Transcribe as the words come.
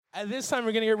At this time,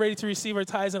 we're going to get ready to receive our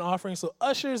tithes and offerings. So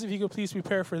ushers, if you could please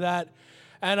prepare for that.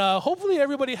 And hopefully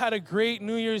everybody had a great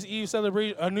New Year's Eve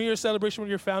celebration, New Year's celebration with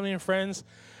your family and friends.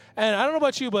 And I don't know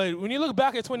about you, but when you look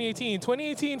back at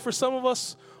 2018 for some of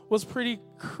us was pretty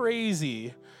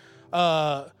crazy.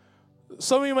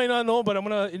 Some of you might not know, but I'm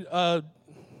going to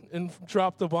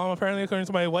drop the bomb, apparently, according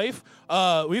to my wife.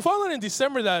 We found out in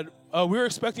December that we were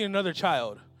expecting another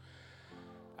child.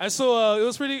 And so it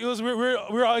was pretty, we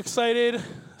were all excited,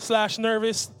 /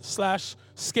 nervous,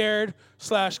 / scared,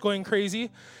 / going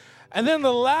crazy. And then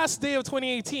the last day of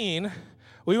 2018,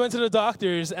 we went to the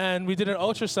doctors and we did an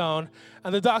ultrasound.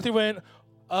 And the doctor went,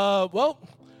 well,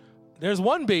 there's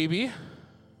one baby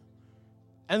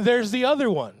and there's the other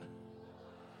one.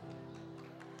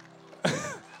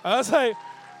 I was like,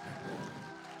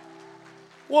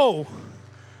 whoa.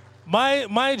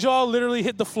 My jaw literally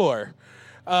hit the floor.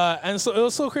 And so it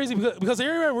was so crazy because I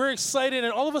remember we were excited,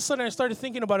 and all of a sudden I started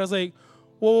thinking about it. I was like,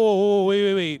 whoa,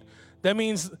 wait. That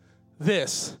means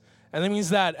this, and that means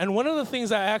that. And one of the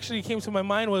things that actually came to my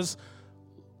mind was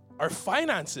our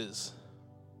finances.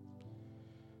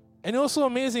 And it was so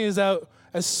amazing is that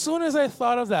as soon as I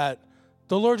thought of that,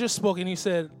 the Lord just spoke, and he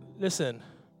said, listen,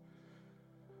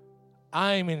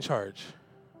 I'm in charge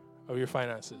of your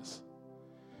finances.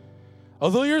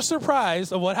 Although you're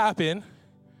surprised of what happened,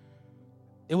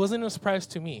 it wasn't a surprise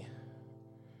to me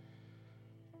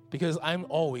because I'm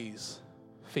always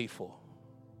faithful.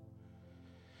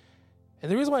 And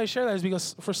the reason why I share that is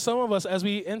because for some of us, as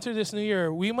we enter this new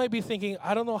year, we might be thinking,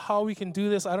 I don't know how we can do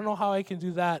this. I don't know how I can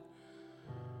do that.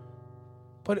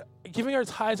 But giving our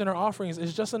tithes and our offerings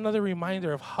is just another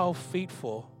reminder of how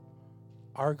faithful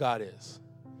our God is.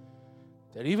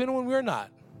 That even when we're not,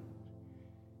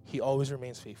 he always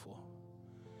remains faithful.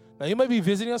 Now, you might be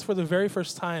visiting us for the very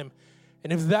first time.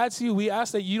 And if that's you, we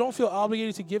ask that you don't feel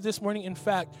obligated to give this morning. In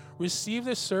fact, receive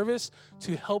this service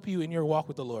to help you in your walk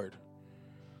with the Lord.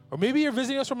 Or maybe you're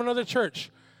visiting us from another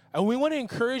church, and we want to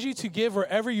encourage you to give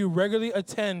wherever you regularly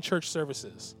attend church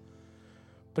services.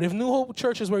 But if New Hope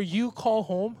Church is where you call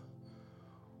home,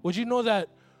 would you know that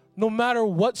no matter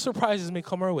what surprises may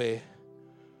come our way,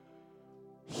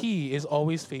 he is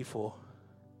always faithful.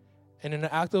 And in an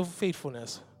act of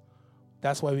faithfulness,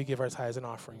 that's why we give our tithes and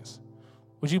offerings.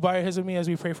 Would you bow your heads with me as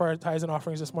we pray for our tithes and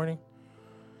offerings this morning?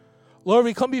 Lord,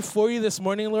 we come before you this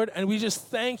morning, Lord, and we just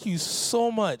thank you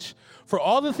so much for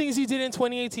all the things you did in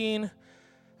 2018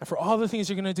 and for all the things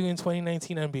you're going to do in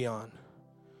 2019 and beyond.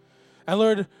 And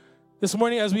Lord, this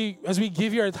morning as we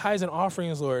give you our tithes and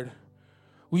offerings, Lord,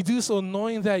 we do so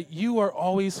knowing that you are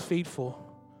always faithful.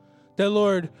 That,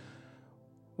 Lord,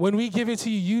 when we give it to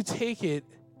you, you take it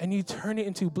and you turn it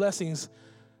into blessings,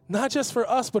 not just for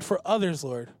us, but for others,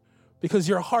 Lord. Because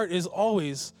your heart is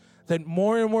always that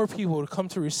more and more people would come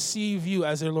to receive you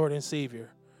as their Lord and Savior.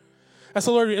 And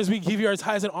so, Lord, as we give you our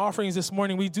tithes and offerings this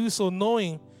morning, we do so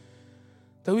knowing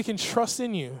that we can trust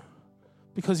in you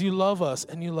because you love us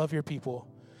and you love your people.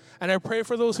 And I pray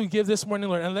for those who give this morning,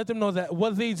 Lord, and let them know that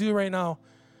what they do right now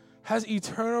has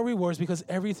eternal rewards because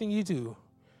everything you do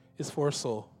is for a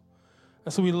soul.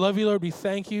 And so we love you, Lord. We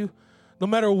thank you. No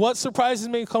matter what surprises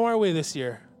may come our way this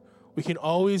year, we can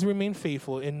always remain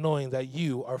faithful in knowing that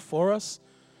you are for us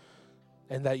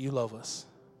and that you love us.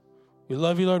 We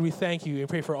love you, Lord. We thank you and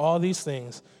pray for all these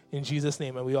things in Jesus'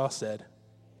 name. And we all said,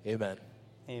 amen.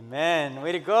 Amen.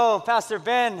 Way to go, Pastor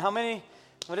Ben. How many?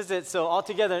 What is it? So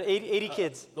altogether, 80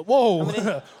 kids.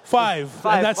 Whoa, five.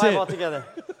 And that's five it. Altogether.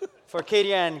 For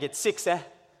Katie Ann, get 6, eh?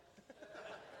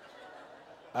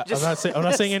 I'm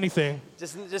not saying anything.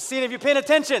 Just seeing if you're paying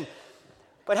attention.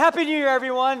 But Happy New Year,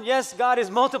 everyone. Yes, God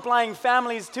is multiplying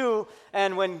families too.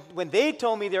 And when they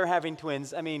told me they were having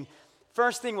twins, I mean,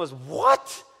 first thing was,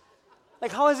 what?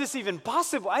 Like, how is this even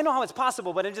possible? I know how it's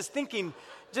possible, but I'm just thinking,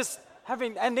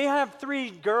 and they have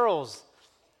 3 girls.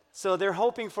 So they're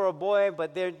hoping for a boy,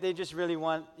 but they just really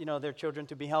want, their children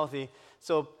to be healthy.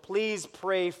 So please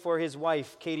pray for his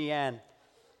wife, Katie Ann.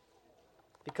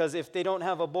 Because if they don't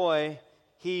have a boy,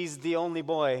 he's the only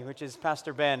boy, which is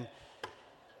Pastor Ben.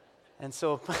 And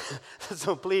so,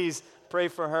 so please pray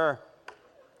for her.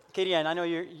 Katie Ann, I know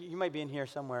you might be in here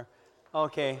somewhere.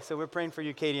 Okay, so we're praying for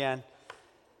you, Katie Ann.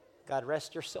 God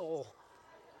rest your soul.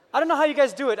 I don't know how you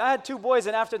guys do it. I had 2 boys,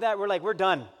 and after that, we're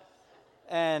done.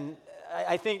 And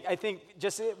I think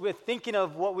just with thinking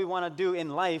of what we want to do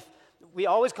in life, we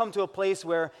always come to a place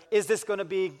where, is this going to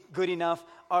be good enough?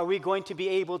 Are we going to be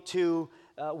able to,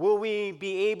 will we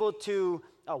be able to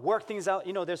work things out?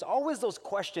 There's always those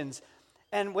questions.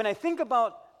 And when I think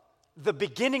about the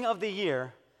beginning of the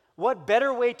year, what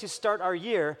better way to start our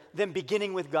year than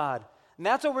beginning with God? And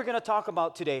that's what we're going to talk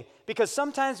about today. Because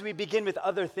sometimes we begin with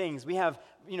other things. We have,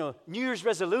 New Year's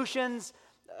resolutions.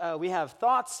 We have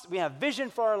thoughts. We have vision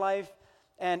for our life.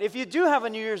 And if you do have a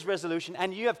New Year's resolution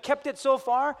and you have kept it so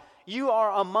far, you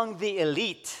are among the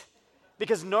elite.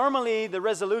 Because normally the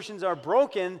resolutions are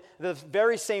broken the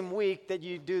very same week that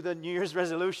you do the New Year's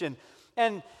resolution.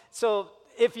 And so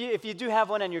if you do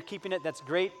have one and you're keeping it, that's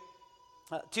great.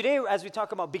 Today, as we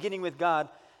talk about beginning with God,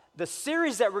 the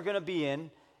series that we're going to be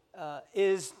in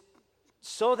is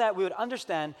so that we would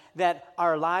understand that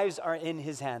our lives are in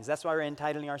His hands. That's why we're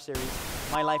entitling our series,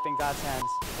 My Life in God's Hands.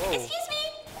 Whoa. Excuse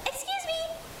me,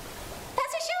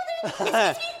 Pastor Sheldon.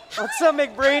 Excuse me. What's up,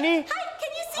 McBrainy? Hi,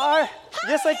 can you see Hi. me?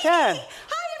 Yes, I can.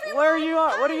 Hi, everyone. Where are you?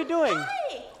 What are you doing?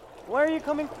 Hi. Where are you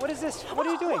coming? What is this? What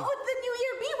are you doing? What would the New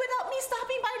Year be without me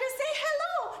stopping by to say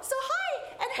hello? So hi,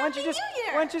 and Why don't Happy you just New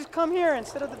Year. Why don't you just come here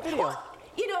instead of the video? Well,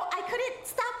 I couldn't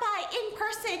stop by in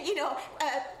person,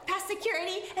 past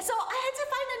security, and so I had to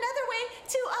find another way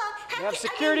to You have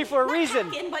security for a not reason.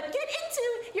 hack in, but get into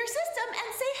your system and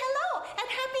say hello and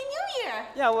Happy New Year.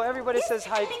 Yeah, well, everybody Yes, says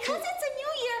hi. and because it's a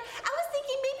new year, I was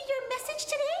thinking maybe your message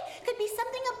today could be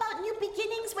something about new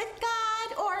beginnings with God,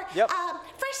 or Yep.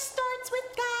 fresh starts with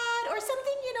God, or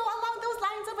something, along those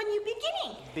lines of a new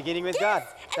beginning. Beginning with Yes, God.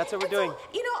 That's what we're doing.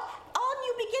 So, all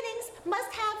new beginnings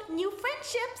must have new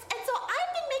friendships, and so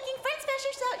I've been making friends,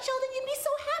 Pastor Sheldon. You'd be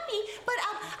so happy. But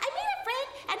I made a friend,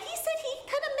 and he said he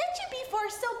kind of met you before,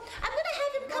 so I'm gonna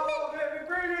have him come in. Baby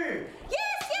Brady!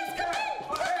 Yes, come in.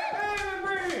 Hey,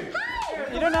 Brady!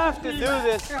 Hi. You don't have to do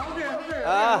this. Hey, hold there.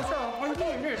 Ah. What's up? How you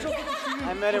doing? Hey, so good to see you.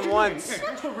 I met him What you doing? once. Hey,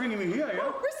 thanks for bringing me here, yeah?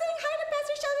 We're saying hi to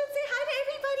Pastor Sheldon. Say hi to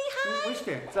everybody. Hi. Which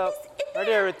there? So, He's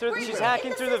in right there, We're she's in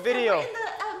hacking the through the system. video. We're in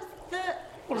the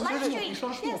Oh, live it's stream.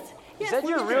 so small. Yes. that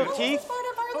your real teeth? This is part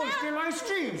of our Oh, it's lab. their live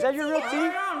stream. Is that your real Right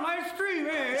teeth? on, live stream.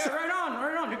 Hey, yeah,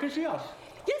 right on. They can see us.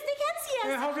 Yes, they can see us.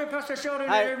 Hey, how's it, Pastor Sheldon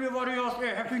Hi. and everybody else?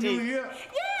 Hey, Happy New Teeth. Year.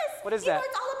 Yes. What is You know, that?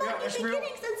 it's all about Yeah, it's new real.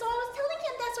 beginnings, and so I was telling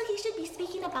him that's what he should be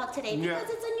speaking about today Yeah. because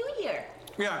it's a new year.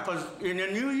 Yeah, because in a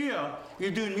new year,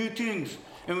 you do new things.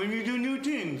 And when you do new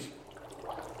things,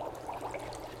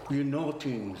 you know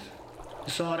things.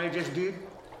 You saw what I just did?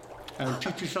 I'll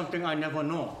teach you something I never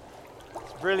know.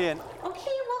 It's brilliant.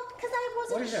 Okay, well, because I What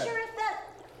wasn't is that? sure if that.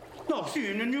 No, see,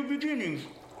 in the new beginnings,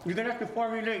 you're gonna have to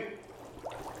formulate.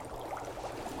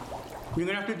 You're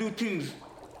gonna have to do things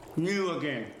new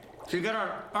again. So you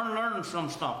gotta unlearn some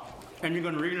stuff, and you're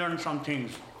gonna relearn some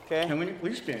things. Okay. And when you,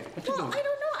 what you doing? What you Well, doing? I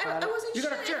don't know. I wasn't You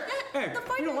sure. gotta check. if Hey, that-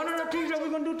 the one of the things that we're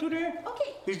gonna do today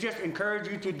Okay. is just encourage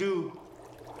you to do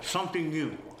something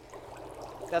new.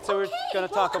 That's what we're Okay, going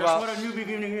to well, talk That's about. what a new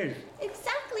beginning is.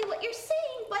 Exactly what you're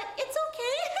saying, but it's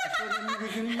okay. That's what a new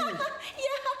beginning is.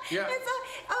 Yeah. Yeah. It's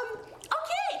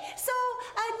okay. So,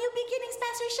 new beginnings,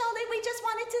 Pastor Sheldon. We just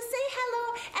wanted to say hello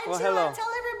and Well, to hello.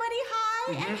 Tell everybody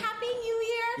hi and Happy New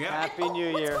Year. Yeah. And, Happy New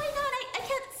Year. What's going on? I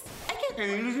can't. Hey,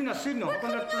 you're losing a signal. What's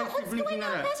going on? What's going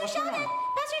on, Pastor What's going Sheldon?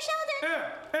 on? Pastor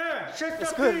Sheldon. Hey, check It's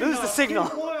that good. thing, Lose the signal.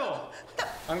 Tin foil.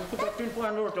 I can put that tin foil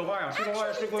under the wire. See the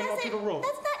wire still going up to the roof.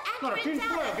 That's not No, the accurate tin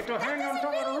foil. data. Get the That hanger on doesn't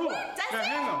top of the really roof. work, does The it?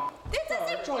 hanger. That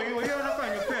doesn't So you were here up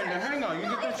on your pen. The hanger. You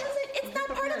No, get it that. doesn't. It's not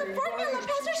part of the formula,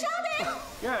 Pastor Sheldon.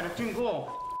 Yeah, the tin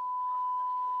go.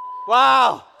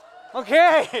 Wow.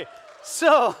 Okay.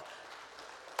 So,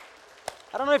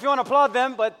 I don't know if you want to applaud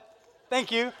them, but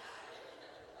thank you.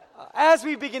 As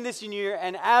we begin this new year,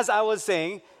 and as I was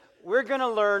saying, we're going to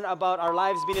learn about our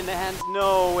lives being in the hands.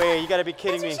 No way. You got to be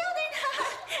kidding Pastor me. Sheldon,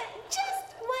 just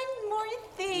one more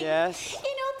thing. Yes.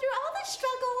 Through all the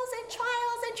struggles and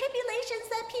trials and tribulations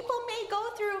that people may go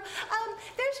through,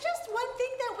 there's just one thing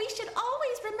that we should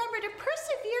always remember to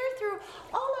persevere through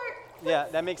all our. Yeah,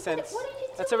 that makes sense. What are you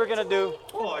That's what we're going to do. doing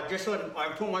Oh, I just said I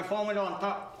put my formula on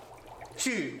top.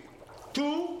 See,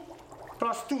 2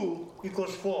 plus 2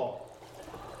 equals 4.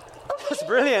 Okay, That's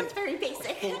brilliant. That's very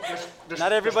basic. So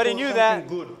Not everybody let's do knew that.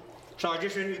 something Good. So I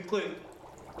just said it quick.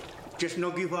 Just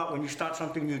no give up. When you start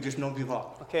something new, just no give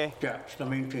up. Okay. Yeah, it's the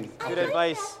main thing. I Good like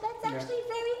advice. that. That's actually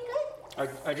very good.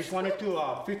 I just wanted to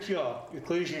fix your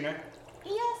equation, eh?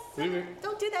 Yes. Leave it.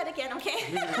 Don't do that again, okay?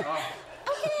 Leave it off.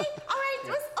 Okay. All right.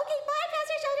 Okay. Bye,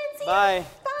 Pastor Sheldon. See Bye. you.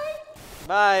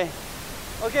 Bye.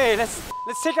 Bye. Okay, let's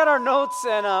take out our notes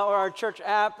and or our church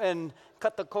app and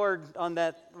cut the cord on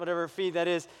that whatever feed that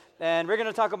is. And we're going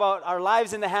to talk about our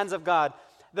lives in the hands of God.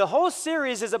 The whole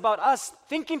series is about us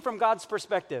thinking from God's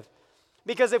perspective.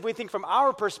 Because if we think from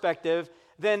our perspective,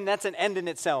 then that's an end in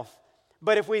itself.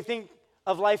 But if we think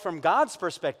of life from God's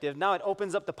perspective, now it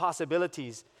opens up the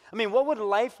possibilities. I mean, what would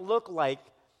life look like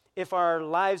if our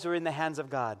lives were in the hands of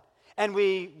God and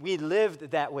we lived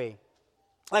that way?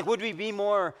 Like, would we be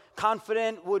more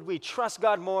confident? Would we trust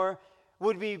God more?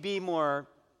 Would we be more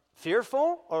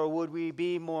fearful, or would we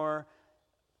be more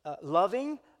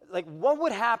loving? Like, what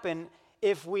would happen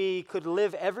if we could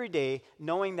live every day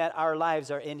knowing that our lives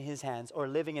are in His hands, or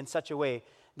living in such a way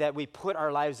that we put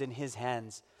our lives in His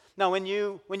hands? Now, when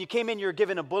you came in, you were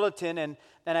given a bulletin, and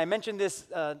I mentioned this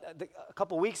a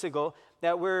couple weeks ago,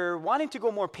 that we're wanting to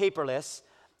go more paperless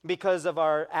because of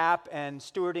our app and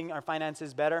stewarding our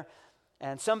finances better.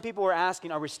 And some people were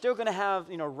asking, are we still going to have,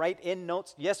 write-in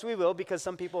notes? Yes, we will, because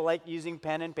some people like using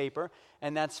pen and paper,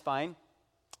 and that's fine.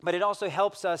 But it also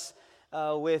helps us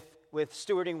with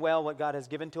stewarding well what God has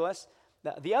given to us.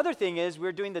 The other thing is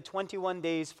we're doing the 21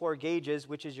 days 4 gauges,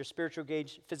 which is your spiritual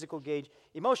gauge, physical gauge,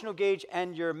 emotional gauge,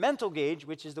 and your mental gauge,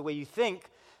 which is the way you think.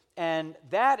 And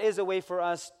that is a way for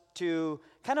us to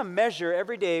kind of measure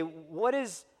every day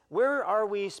where are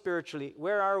we spiritually,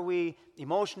 where are we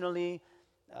emotionally,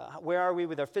 where are we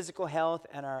with our physical health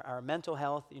and our mental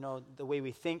health, the way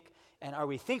we think, and are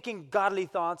we thinking godly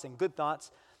thoughts and good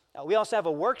thoughts? We also have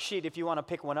a worksheet if you want to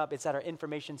pick one up. It's at our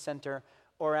information center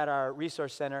or at our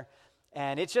resource center.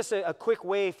 And it's just a quick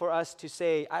way for us to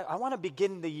say, I want to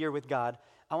begin the year with God.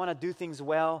 I want to do things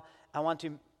well. I want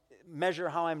to measure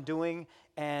how I'm doing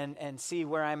and see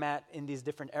where I'm at in these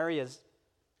different areas.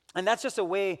 And that's just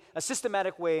a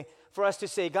systematic way for us to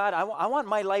say, God, I want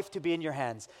my life to be in your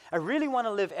hands. I really want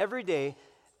to live every day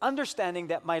understanding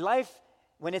that my life,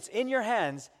 when it's in your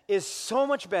hands, is so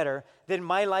much better than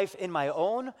my life in my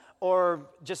own or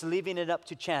just leaving it up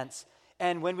to chance.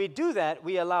 And when we do that,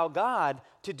 we allow God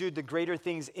to do the greater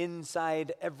things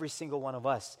inside every single one of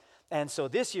us. And so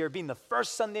this year, being the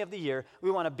first Sunday of the year,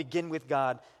 we want to begin with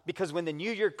God, because when the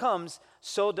new year comes,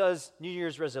 so does New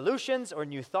Year's resolutions or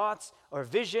new thoughts or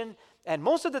vision. And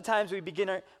most of the times we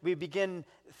begin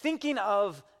thinking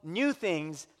of new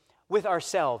things with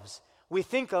ourselves. We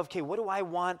think of, okay, what do I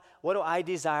want? What do I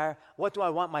desire? What do I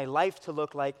want my life to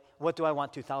look like? What do I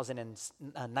want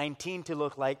 2019 to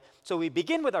look like? So we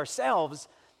begin with ourselves,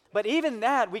 but even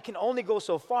that, we can only go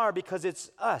so far because it's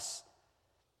us.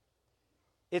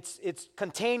 It's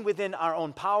contained within our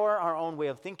own power, our own way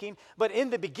of thinking. But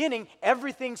in the beginning,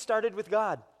 everything started with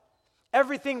God.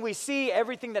 Everything we see,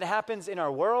 everything that happens in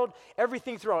our world,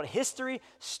 everything throughout history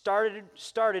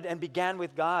started and began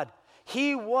with God.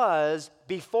 He was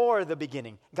before the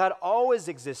beginning. God always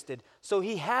existed, so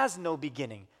He has no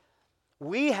beginning.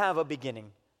 We have a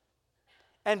beginning.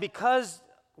 And because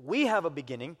we have a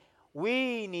beginning,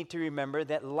 we need to remember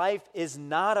that life is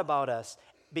not about us,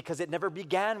 because it never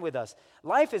began with us.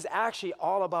 Life is actually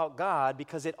all about God,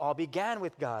 because it all began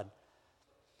with God.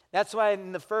 That's why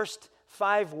in the first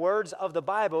 5 words of the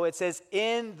Bible, it says,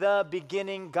 in the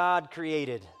beginning God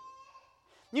created.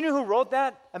 You know who wrote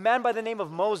that? A man by the name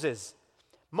of Moses.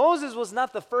 Moses was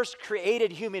not the first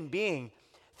created human being.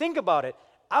 Think about it.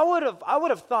 I would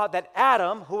have thought that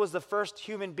Adam, who was the first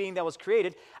human being that was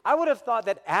created, I would have thought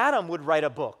that Adam would write a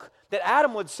book. That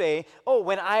Adam would say, oh,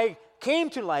 when I came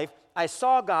to life, I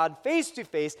saw God face to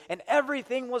face, and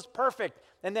everything was perfect.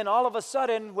 And then all of a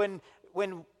sudden, when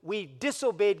we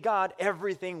disobeyed God,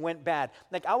 everything went bad.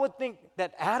 Like, I would think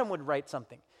that Adam would write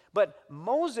something. But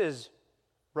Moses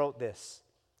wrote this.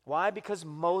 Why? Because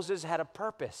Moses had a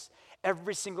purpose.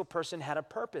 Every single person had a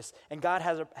purpose. And God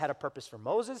had a purpose for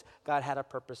Moses. God had a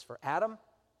purpose for Adam.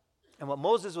 And what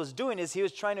Moses was doing is he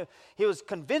was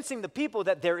convincing the people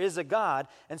that there is a God.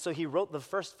 And so he wrote the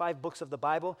first 5 books of the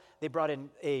Bible. They brought in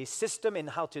a system in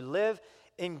how to live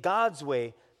in God's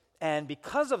way. And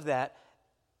because of that,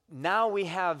 now we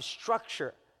have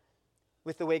structure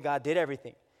with the way God did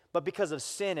everything. But because of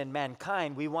sin and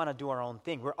mankind, we want to do our own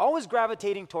thing. We're always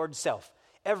gravitating towards self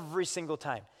every single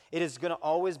time. It is going to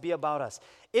always be about us.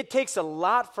 It takes a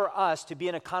lot for us to be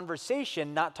in a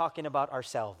conversation not talking about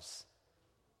ourselves.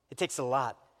 It takes a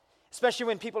lot. Especially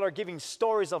when people are giving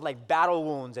stories of like battle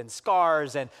wounds and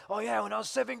scars and, oh yeah, when I was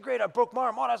 7th grade, I broke my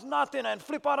arm. Oh, that's nothing. And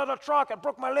flip out of the truck. I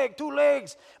broke my leg, 2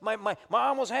 legs. My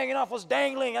arm was hanging off, was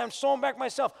dangling. I'm sewing back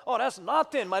myself. Oh, that's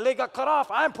nothing. My leg got cut off.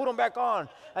 I put them back on.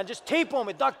 And just tape them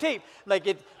with duct tape. Like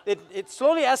it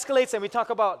slowly escalates and we talk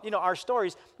about, our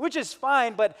stories, which is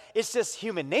fine, but it's just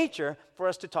human nature for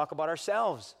us to talk about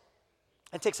ourselves.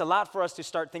 It takes a lot for us to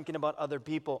start thinking about other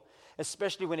people,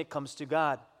 especially when it comes to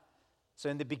God. So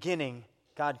in the beginning,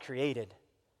 God created.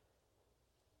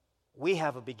 We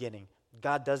have a beginning.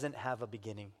 God doesn't have a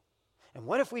beginning. And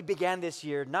what if we began this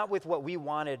year not with what we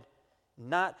wanted,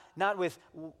 not with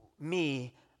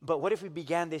me, but what if we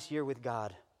began this year with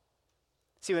God?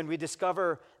 See, when we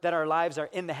discover that our lives are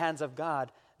in the hands of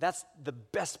God, that's the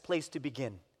best place to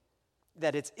begin.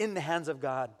 That it's in the hands of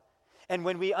God. And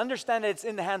when we understand that it's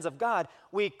in the hands of God,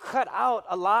 we cut out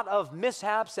a lot of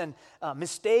mishaps and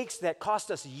mistakes that cost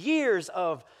us years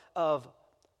of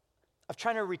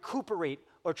trying to recuperate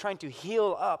or trying to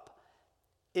heal up.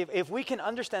 If we can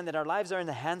understand that our lives are in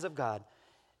the hands of God,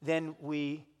 then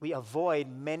we avoid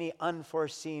many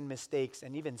unforeseen mistakes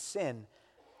and even sin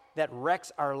that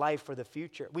wrecks our life for the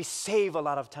future. We save a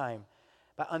lot of time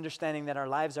by understanding that our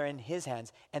lives are in His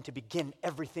hands and to begin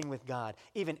everything with God.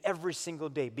 Even every single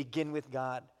day, begin with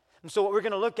God. And so what we're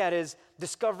going to look at is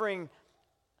discovering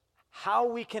how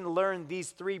we can learn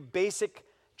these three basic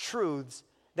truths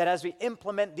that as we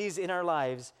implement these in our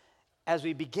lives, as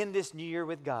we begin this new year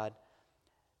with God,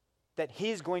 that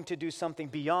He's going to do something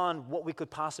beyond what we could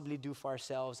possibly do for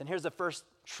ourselves. And here's the first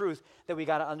truth that we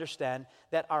got to understand,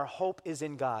 that our hope is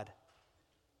in God.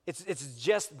 It's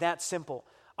just that simple.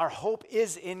 Our hope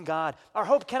is in God. Our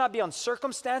hope cannot be on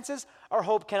circumstances. Our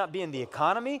hope cannot be in the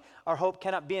economy. Our hope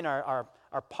cannot be in our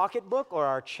pocketbook or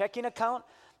our checking account.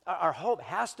 Our hope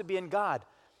has to be in God.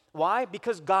 Why?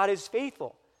 Because God is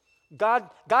faithful. God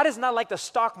is not like the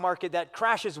stock market that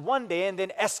crashes one day and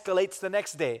then escalates the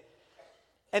next day.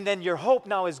 And then your hope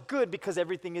now is good because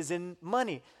everything is in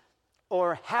money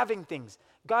or having things.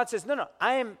 God says, no,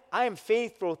 I am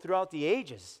faithful throughout the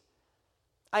ages.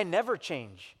 I never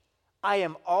change. I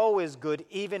am always good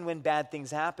even when bad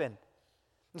things happen.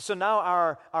 And so now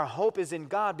our hope is in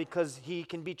God because He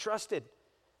can be trusted.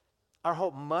 Our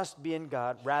hope must be in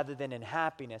God rather than in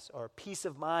happiness or peace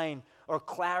of mind or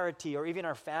clarity or even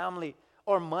our family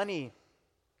or money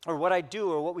or what I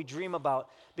do or what we dream about,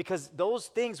 because those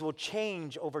things will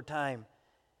change over time.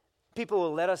 People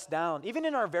will let us down, even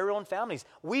in our very own families.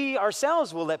 We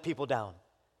ourselves will let people down.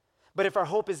 But if our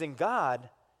hope is in God,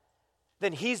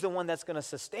 then He's the one that's going to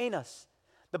sustain us.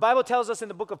 The Bible tells us in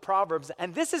the book of Proverbs,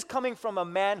 and this is coming from a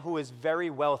man who is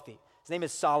very wealthy. His name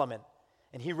is Solomon,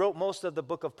 and he wrote most of the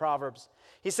book of Proverbs.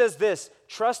 He says this,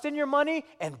 trust in your money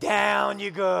and down you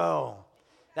go.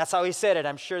 That's how he said it.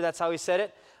 I'm sure that's how he said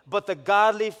it. But the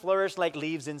godly flourish like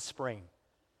leaves in spring.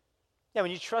 Yeah, when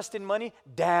you trust in money,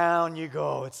 down you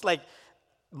go. It's like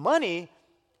money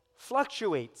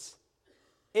fluctuates.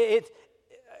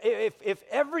 If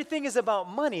everything is about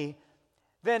money,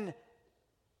 then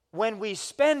when we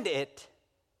spend it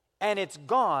and it's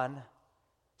gone,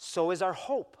 so is our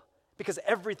hope, because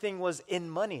everything was in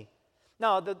money.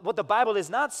 Now, what the Bible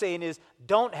is not saying is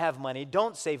don't have money,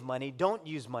 don't save money, don't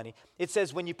use money. It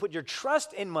says when you put your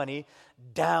trust in money,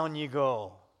 down you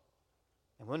go.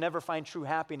 And we'll never find true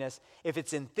happiness if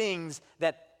it's in things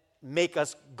that make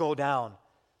us go down.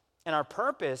 And our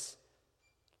purpose,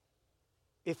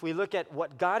 if we look at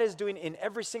what God is doing in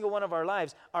every single one of our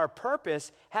lives, our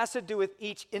purpose has to do with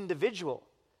each individual.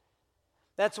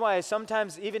 That's why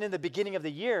sometimes, even in the beginning of the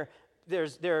year, there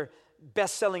are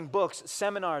best-selling books,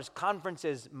 seminars,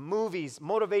 conferences, movies,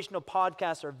 motivational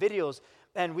podcasts, or videos,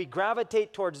 and we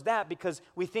gravitate towards that because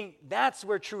we think that's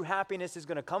where true happiness is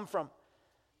going to come from.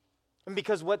 And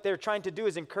because what they're trying to do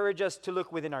is encourage us to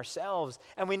look within ourselves,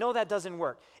 and we know that doesn't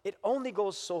work. It only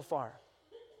goes so far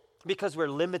because we're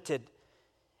limited.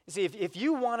 You see, if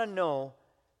you want to know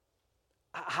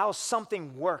how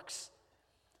something works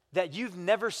that you've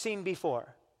never seen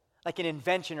before, like an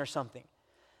invention or something,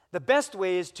 the best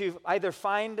way is to either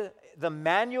find the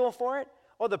manual for it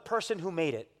or the person who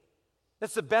made it.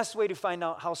 That's the best way to find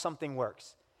out how something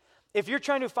works. If you're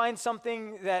trying to find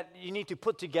something that you need to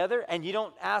put together and you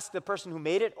don't ask the person who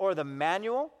made it or the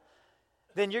manual,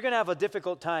 then you're going to have a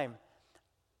difficult time.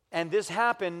 And this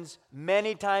happens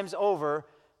many times over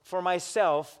for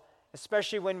myself,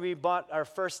 especially when we bought our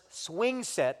first swing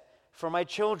set for my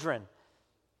children.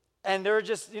 And there were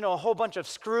just, a whole bunch of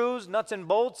screws, nuts and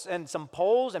bolts, and some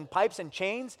poles and pipes and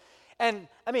chains. And,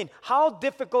 how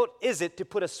difficult is it to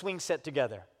put a swing set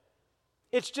together?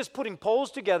 It's just putting poles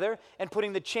together and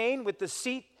putting the chain with the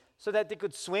seat so that they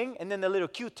could swing, and then the little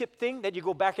Q-tip thing that you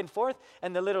go back and forth,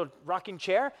 and the little rocking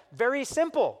chair. Very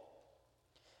simple.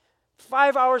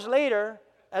 5 hours later,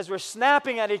 as we're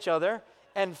snapping at each other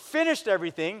and finished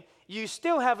everything, you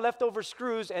still have leftover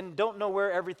screws and don't know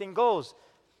where everything goes.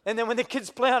 And then when the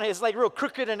kids play on it, it's like real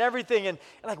crooked and everything. And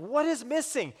like, what is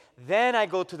missing? Then I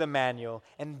go to the manual.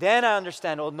 And then I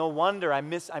understand, no wonder I'm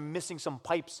missing some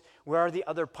pipes. Where are the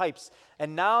other pipes?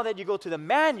 And now that you go to the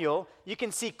manual, you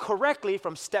can see correctly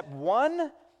from step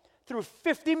 1 through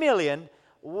 50 million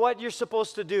what you're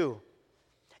supposed to do.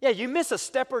 Yeah, you miss a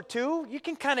step or two, you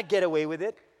can kind of get away with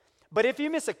it. But if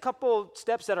you miss a couple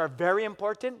steps that are very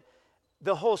important,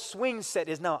 the whole swing set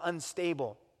is now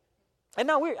unstable. And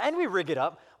now we rig it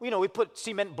up. We put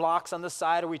cement blocks on the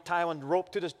side, or we tie one rope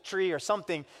to the tree or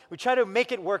something. We try to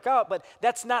make it work out, but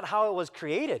that's not how it was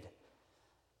created.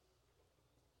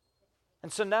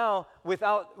 And so now,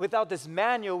 without this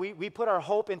manual, we put our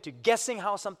hope into guessing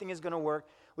how something is going to work.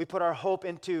 We put our hope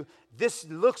into this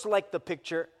looks like the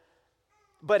picture,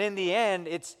 but in the end,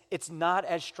 it's not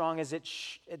as strong as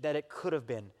that it could have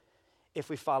been if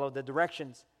we followed the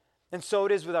directions. And so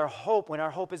it is with our hope. When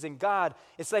our hope is in God,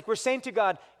 it's like we're saying to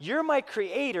God, you're my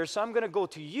creator, so I'm going to go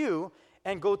to you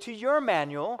and go to your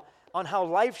manual on how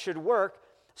life should work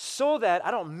so that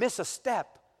I don't miss a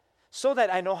step, so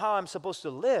that I know how I'm supposed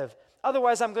to live.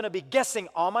 Otherwise, I'm going to be guessing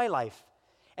all my life,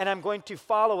 and I'm going to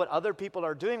follow what other people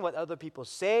are doing, what other people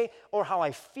say, or how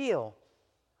I feel.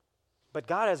 But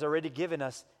God has already given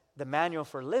us the manual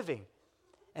for living.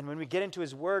 And when we get into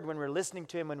His Word, when we're listening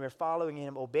to Him, when we're following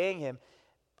Him, obeying Him,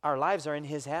 our lives are in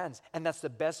His hands. And that's the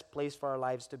best place for our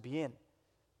lives to be in.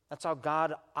 That's how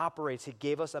God operates. He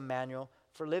gave us a manual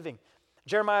for living.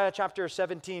 Jeremiah chapter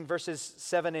 17, verses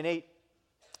 7 and 8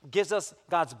 gives us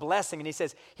God's blessing. And He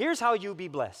says, here's how you be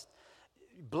blessed.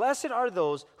 Blessed are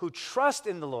those who trust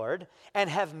in the Lord and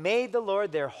have made the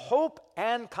Lord their hope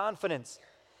and confidence.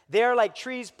 They are like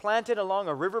trees planted along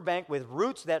a riverbank with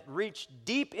roots that reach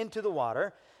deep into the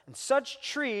water, and such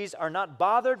trees are not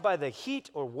bothered by the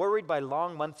heat or worried by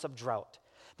long months of drought.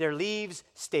 Their leaves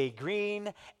stay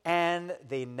green, and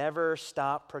they never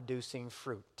stop producing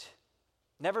fruit.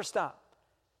 Never stop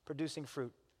producing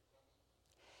fruit.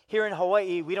 Here in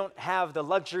Hawaii, we don't have the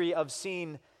luxury of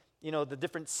seeing, the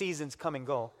different seasons come and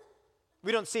go.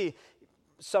 We don't see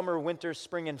summer, winter,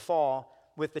 spring, and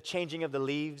fall with the changing of the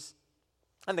leaves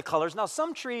and the colors. Now,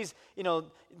 some trees,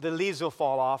 the leaves will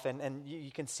fall off, and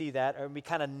you can see that, or we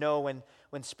kind of know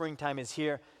when springtime is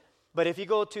here. But if you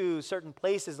go to certain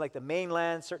places like the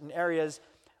mainland, certain areas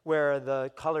where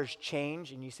the colors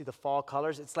change, and you see the fall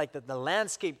colors, it's like the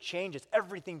landscape changes,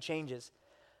 everything changes.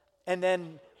 And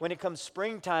then when it comes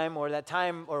springtime or that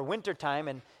time or winter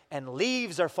time and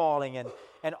leaves are falling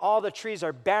and all the trees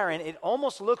are barren, it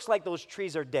almost looks like those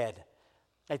trees are dead.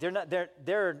 Like they're not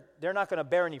going to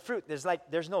bear any fruit.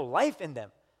 There's no life in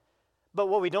them. But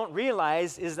what we don't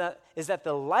realize is that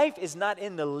the life is not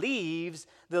in the leaves.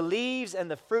 The leaves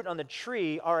and the fruit on the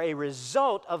tree are a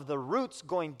result of the roots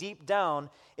going deep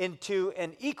down into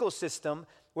an ecosystem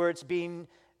where it's being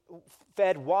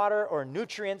fed water or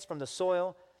nutrients from the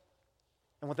soil.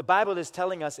 And what the Bible is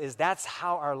telling us is that's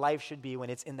how our life should be when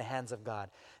it's in the hands of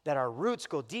God. That our roots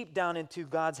go deep down into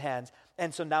God's hands.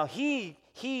 And so now He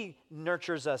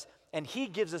nurtures us and He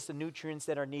gives us the nutrients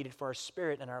that are needed for our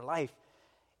spirit and our life.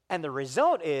 And the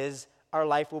result is our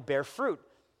life will bear fruit.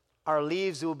 Our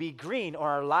leaves will be green, or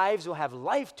our lives will have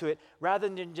life to it rather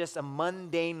than just a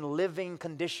mundane living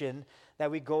condition that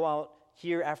we go out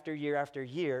year after year after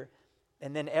year.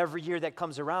 And then every year that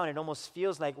comes around, it almost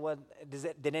feels like,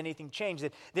 did anything change?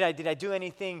 Did I do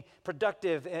anything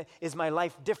productive? Is my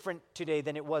life different today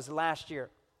than it was last year?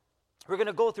 We're going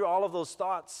to go through all of those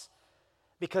thoughts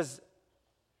because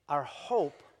our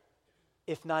hope,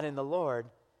 if not in the Lord,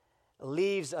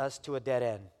 leaves us to a dead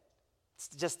end. It's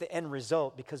just the end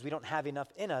result because we don't have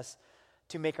enough in us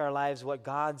to make our lives what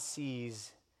God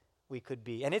sees we could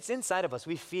be. And it's inside of us.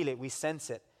 We feel it. We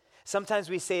sense it. Sometimes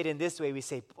we say it in this way. We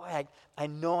say, boy, I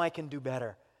know I can do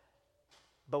better.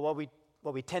 But what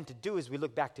we tend to do is we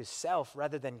look back to self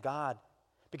rather than God.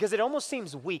 Because it almost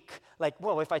seems weak. Like,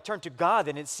 well, if I turn to God,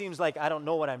 then it seems like I don't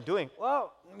know what I'm doing.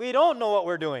 Well, we don't know what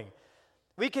we're doing.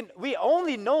 We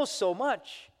only know so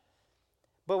much.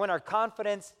 But when our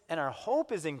confidence and our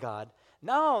hope is in God,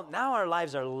 now our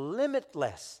lives are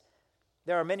limitless.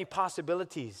 There are many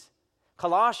possibilities.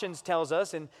 Colossians tells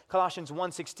us in Colossians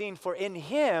 1:16, for in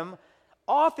Him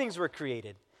all things were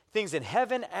created, things in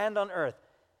heaven and on earth,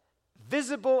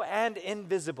 visible and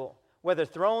invisible, whether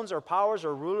thrones or powers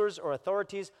or rulers or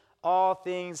authorities, all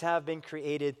things have been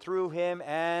created through Him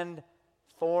and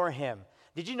for Him.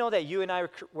 Did you know that you and I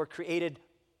were created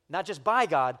not just by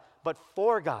God, but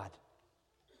for God?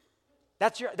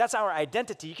 That's our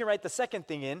identity. You can write the second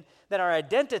thing in, that our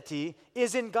identity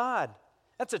is in God.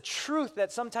 That's a truth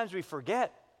that sometimes we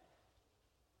forget.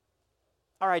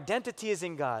 Our identity is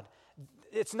in God.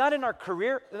 It's not in our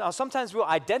career. Now, sometimes we'll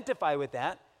identify with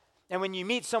that. And when you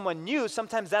meet someone new,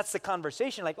 sometimes that's the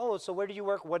conversation. Like, oh, so where do you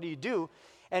work? What do you do?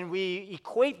 And we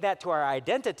equate that to our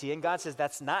identity. And God says,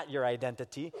 that's not your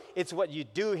identity. It's what you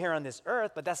do here on this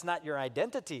earth, but that's not your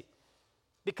identity.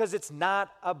 Because it's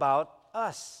not about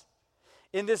us.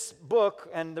 In this book,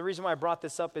 and the reason why I brought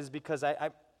this up is because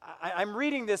I'm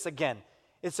reading this again.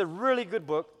 It's a really good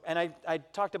book, and I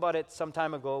talked about it some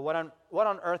time ago. What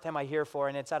on earth am I here for?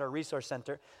 And it's at a resource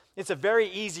center. It's a very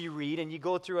easy read, and you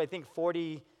go through, I think,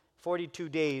 42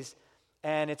 days,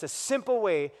 And it's a simple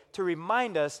way to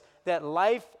remind us that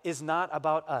life is not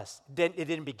about us. It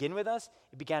didn't begin with us,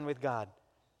 it began with God.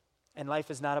 And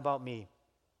life is not about me.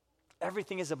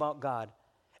 Everything is about God.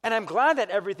 And I'm glad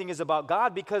that everything is about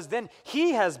God, because then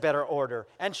He has better order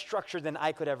and structure than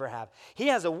I could ever have. He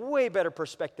has a way better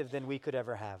perspective than we could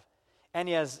ever have. And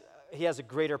He has a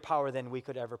greater power than we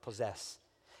could ever possess.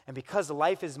 And because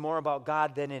life is more about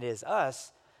God than it is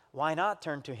us, why not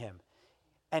turn to Him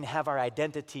and have our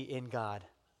identity in God?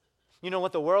 You know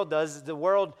what the world does? The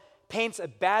world paints a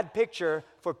bad picture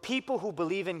for people who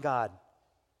believe in God.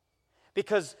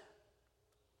 Because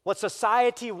what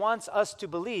society wants us to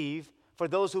believe, for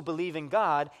those who believe in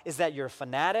God, is that you're a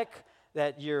fanatic,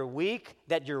 that you're weak,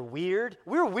 that you're weird.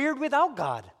 We're weird without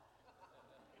God.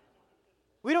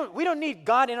 We don't need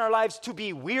God in our lives to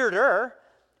be weirder.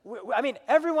 I mean,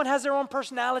 everyone has their own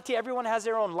personality. Everyone has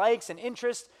their own likes and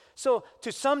interests. So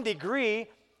to some degree,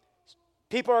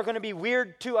 people are going to be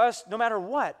weird to us no matter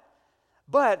what.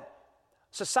 But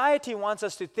society wants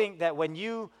us to think that when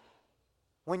you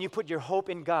put your hope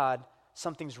in God,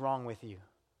 something's wrong with you.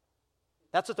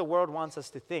 That's what the world wants us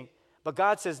to think. But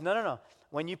God says, no.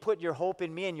 When you put your hope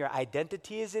in me and your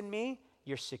identity is in me,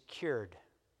 you're secured.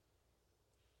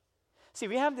 See,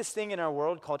 we have this thing in our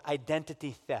world called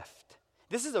identity theft.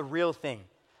 This is a real thing.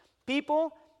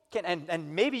 People can,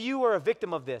 and maybe you were a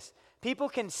victim of this, people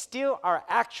can steal our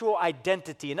actual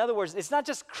identity. In other words, it's not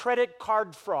just credit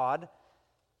card fraud,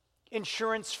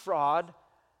 insurance fraud,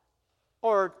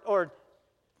 or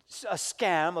a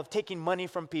scam of taking money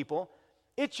from people.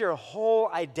 It's your whole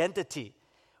identity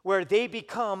where they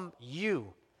become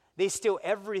you. They steal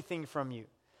everything from you.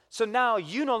 So now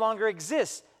you no longer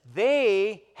exist.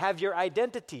 They have your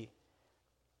identity.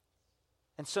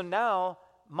 And so now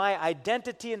my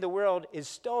identity in the world is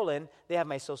stolen. They have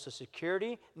my social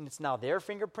security, and it's now their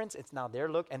fingerprints, it's now their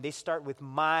look, and they start with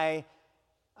my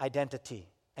identity.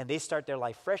 And they start their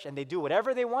life fresh, and they do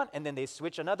whatever they want, and then they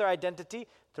switch another identity,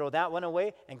 throw that one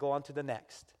away, and go on to the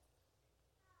next.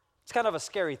 It's kind of a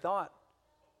scary thought.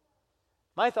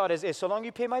 My thought is, so long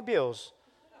you pay my bills,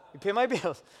 you pay my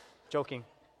bills. Joking.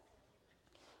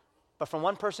 But from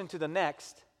one person to the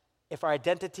next, if our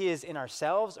identity is in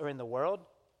ourselves or in the world,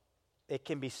 it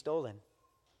can be stolen.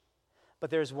 But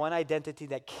there's one identity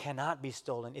that cannot be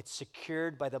stolen. It's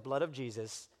secured by the blood of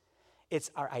Jesus.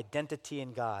 It's our identity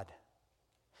in God.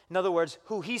 In other words,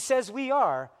 who He says we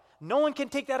are, no one can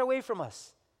take that away from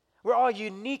us. We're all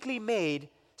uniquely made,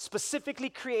 specifically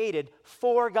created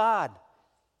for God.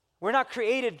 We're not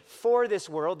created for this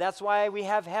world. That's why we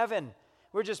have heaven.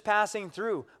 We're just passing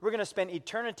through. We're going to spend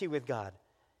eternity with God.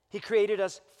 He created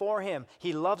us for Him.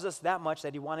 He loves us that much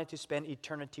that He wanted to spend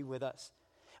eternity with us.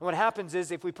 And what happens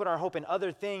is if we put our hope in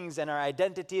other things and our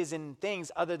identity is in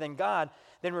things other than God,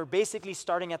 then we're basically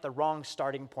starting at the wrong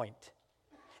starting point.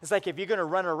 It's like if you're going to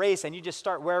run a race and you just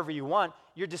start wherever you want,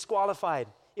 you're disqualified.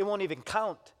 It won't even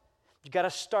count. You got to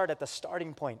start at the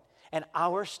starting point. And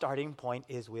our starting point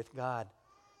is with God,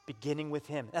 beginning with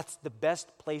Him. That's the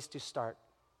best place to start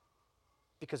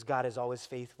because God is always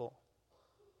faithful.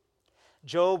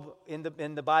 Job in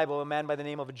the Bible, a man by the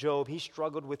name of Job, he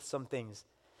struggled with some things.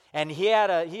 And he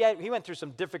went through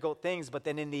some difficult things, but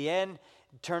then in the end,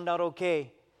 it turned out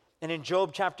okay. And in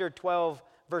Job chapter 12,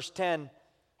 verse 10,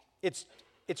 it's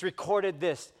recorded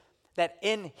this, that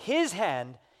in His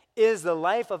hand is the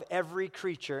life of every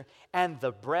creature and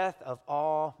the breath of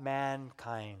all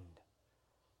mankind.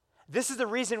 This is the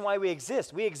reason why we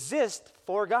exist. We exist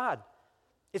for God.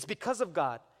 It's because of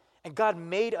God. And God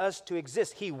made us to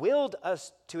exist. He willed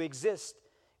us to exist.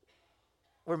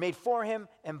 We're made for Him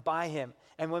and by Him.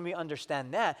 And when we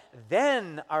understand that,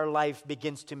 then our life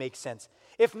begins to make sense.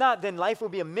 If not, then life will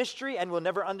be a mystery and we'll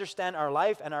never understand our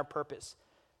life and our purpose.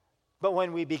 But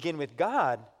when we begin with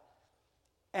God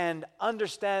and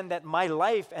understand that my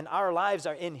life and our lives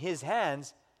are in His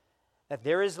hands, that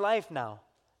there is life now.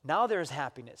 Now there's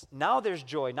happiness. Now there's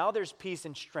joy. Now there's peace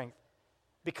and strength.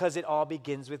 Because it all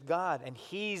begins with God, and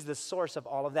He's the source of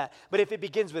all of that. But if it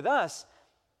begins with us,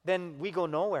 then we go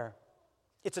nowhere.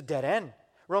 It's a dead end.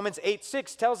 Romans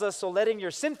 8:6 tells us, so letting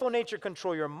your sinful nature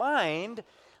control your mind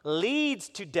leads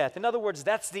to death. In other words,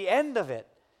 that's the end of it.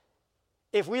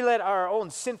 If we let our own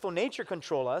sinful nature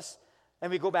control us,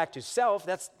 and we go back to self,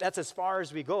 that's as far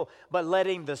as we go. But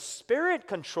letting the Spirit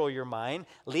control your mind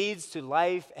leads to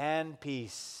life and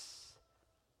peace.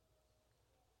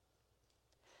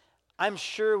 I'm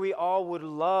sure we all would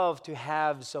love to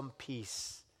have some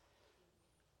peace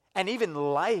and even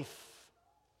life.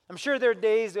 I'm sure there are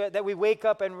days that we wake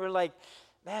up and we're like,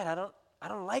 man, I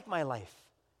don't like my life.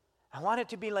 I want it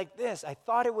to be like this. I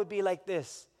thought it would be like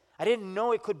this. I didn't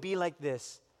know it could be like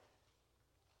this.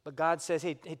 But God says,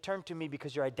 hey, turn to me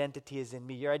because your identity is in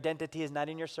me. Your identity is not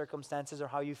in your circumstances or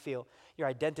how you feel. Your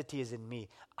identity is in me.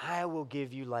 I will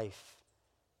give you life.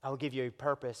 I will give you a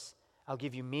purpose. I'll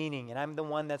give you meaning. And I'm the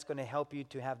one that's going to help you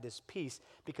to have this peace,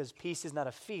 because peace is not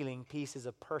a feeling. Peace is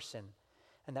a person.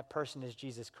 And that person is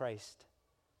Jesus Christ.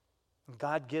 And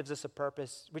God gives us a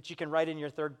purpose, which you can write in your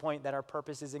third point, that our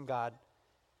purpose is in God.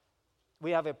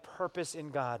 We have a purpose in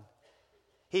God.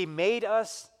 He made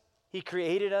us. He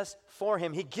created us for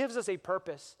Him. He gives us a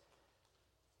purpose.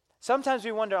 Sometimes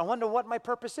we wonder, I wonder what my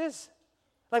purpose is.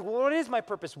 Like, what is my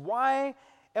purpose? Why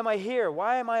am I here?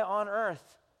 Why am I on earth?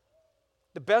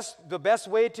 The best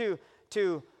way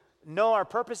to know our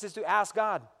purpose is to ask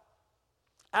God.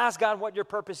 Ask God what your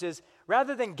purpose is,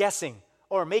 rather than guessing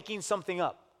or making something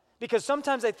up. Because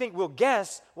sometimes I think we'll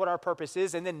guess what our purpose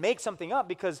is and then make something up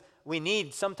because we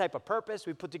need some type of purpose.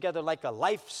 We put together like a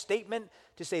life statement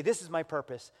to say, this is my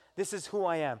purpose. This is who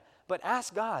I am. But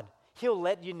ask God. He'll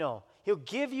let you know. He'll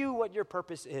give you what your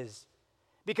purpose is.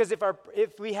 Because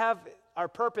if we have our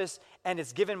purpose and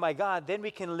it's given by God, then we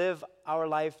can live our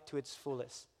life to its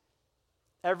fullest.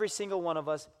 Every single one of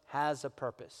us has a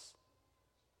purpose.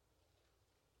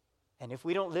 And if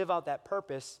we don't live out that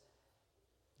purpose,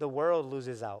 the world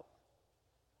loses out.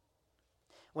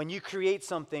 When you create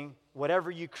something, whatever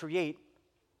you create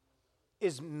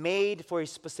is made for a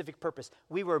specific purpose.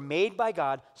 We were made by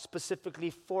God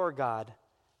specifically for God,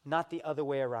 not the other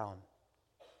way around.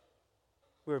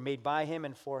 We were made by Him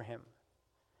and for Him.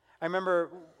 I remember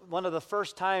one of the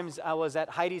first times I was at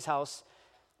Heidi's house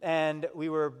and we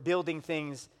were building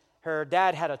things. Her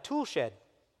dad had a tool shed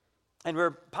and we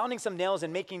were pounding some nails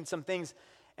and making some things,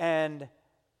 and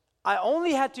I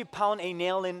only had to pound a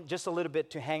nail in just a little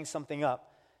bit to hang something up.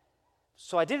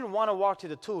 So I didn't want to walk to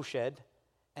the tool shed,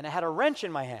 and I had a wrench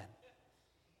in my hand.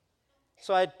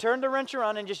 So I turned the wrench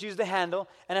around and just used the handle,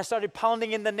 and I started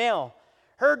pounding in the nail.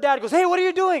 Her dad goes, hey, what are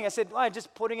you doing? I said, I'm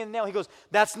just putting in the nail. He goes,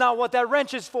 that's not what that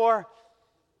wrench is for.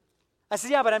 I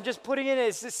said, yeah, but I'm just putting it in.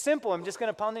 It's just simple. I'm just going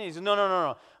to pound it in. He said,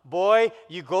 no. Boy,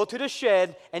 you go to the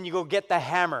shed, and you go get the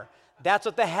hammer. That's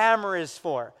what the hammer is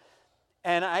for.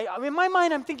 And I in my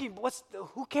mind, I'm thinking,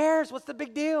 who cares? What's the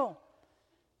big deal?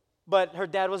 But her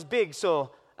dad was big,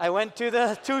 so I went to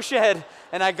the tool shed,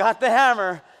 and I got the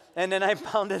hammer, and then I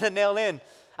pounded a nail in.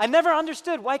 I never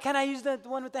understood, why can't I use the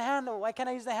one with the handle? Why can't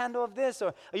I use the handle of this?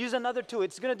 Or I use another tool.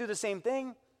 It's going to do the same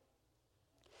thing.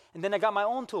 And then I got my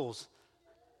own tools.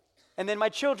 And then my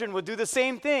children would do the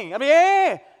same thing. I mean,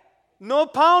 hey, no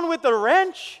pound with the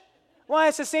wrench. Why?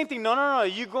 It's the same thing. No.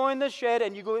 You go in the shed,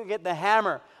 and you go and get the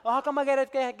hammer. Oh, how come I gotta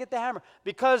get the hammer?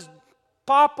 Because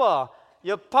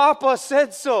your papa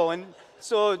said so. And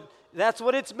so that's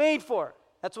what it's made for.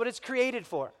 That's what it's created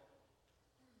for.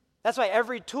 That's why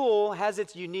every tool has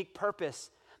its unique purpose.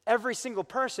 Every single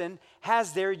person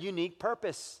has their unique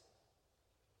purpose.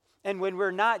 And when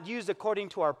we're not used according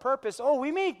to our purpose,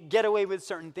 we may get away with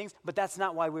certain things, but that's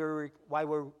not why we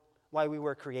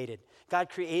were created. God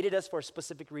created us for a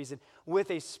specific reason with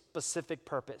a specific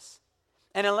purpose.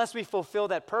 And unless we fulfill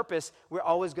that purpose, we're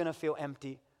always going to feel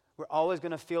empty. We're always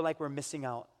going to feel like we're missing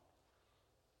out.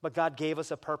 But God gave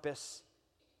us a purpose.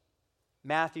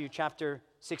 Matthew chapter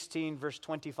 16, verse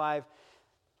 25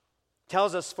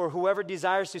 tells us, for whoever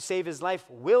desires to save his life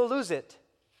will lose it.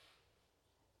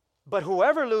 But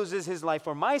whoever loses his life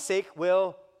for my sake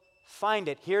will find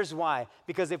it. Here's why.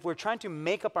 Because if we're trying to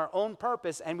make up our own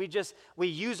purpose and we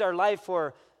use our life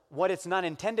for what it's not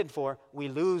intended for, we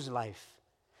lose life.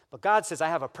 But God says, I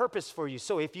have a purpose for you.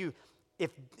 So if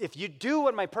you do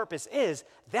what my purpose is,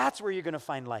 that's where you're going to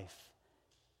find life.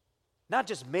 Not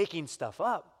just making stuff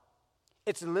up.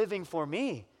 It's living for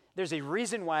me. There's a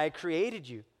reason why I created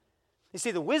you. You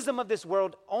see, the wisdom of this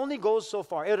world only goes so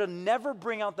far. It'll never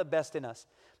bring out the best in us.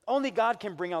 Only God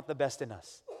can bring out the best in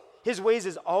us. His ways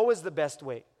is always the best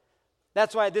way.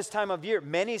 That's why at this time of year,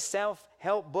 many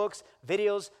self-help books,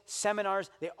 videos,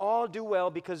 seminars, they all do well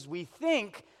because we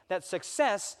think that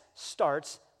success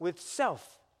starts with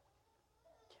self.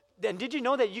 And did you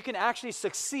know that you can actually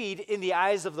succeed in the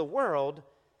eyes of the world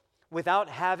without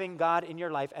having God in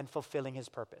your life and fulfilling His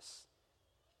purpose?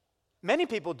 Many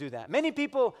people do that. Many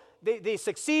people, they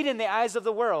succeed in the eyes of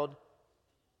the world,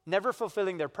 never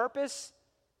fulfilling their purpose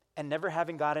and never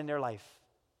having God in their life.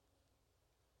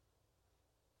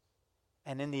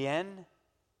 And in the end,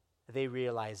 they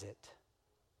realize it.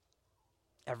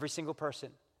 Every single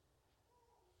person.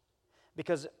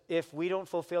 Because if we don't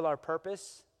fulfill our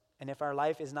purpose, and if our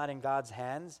life is not in God's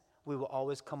hands, we will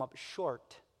always come up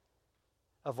short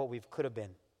of what we could have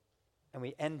been. And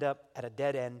we end up at a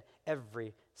dead end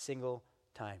every single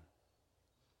time.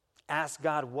 Ask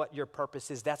God what your purpose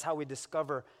is. That's how we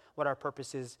discover what our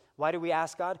purpose is. Why do we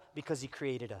ask God? Because He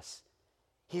created us.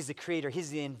 He's the creator. He's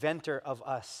the inventor of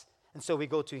us. And so we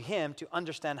go to Him to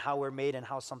understand how we're made and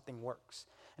how something works.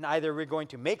 And either we're going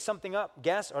to make something up,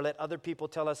 guess, or let other people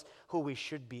tell us who we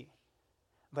should be.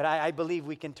 But I believe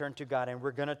we can turn to God, and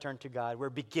we're going to turn to God.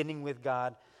 We're beginning with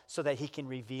God so that He can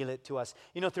reveal it to us.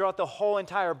 You know, throughout the whole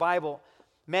entire Bible,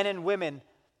 men and women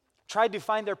tried to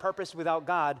find their purpose without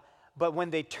God, but when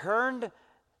they turned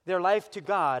their life to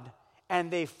God and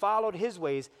they followed His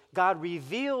ways, God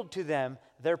revealed to them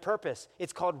their purpose.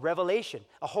 It's called revelation.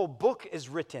 A whole book is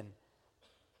written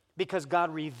because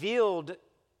God revealed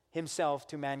Himself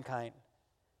to mankind.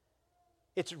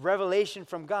 It's revelation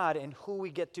from God and who we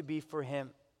get to be for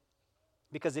Him.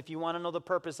 Because if you want to know the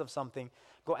purpose of something,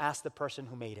 go ask the person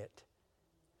who made it.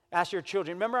 Ask your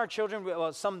children. Remember our children?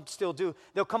 Well, some still do.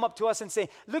 They'll come up to us and say,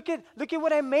 look at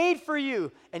what I made for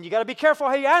you. And you got to be careful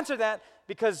how you answer that,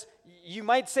 because you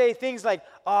might say things like,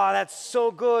 oh, that's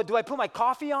so good. Do I put my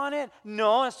coffee on it?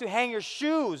 No, it's to hang your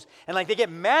shoes. And like they get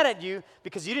mad at you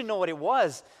because you didn't know what it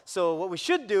was. So what we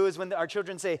should do is when our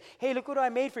children say, hey, look what I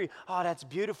made for you. Oh, that's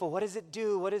beautiful. What does it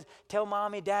do? Tell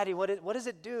mommy, daddy, what does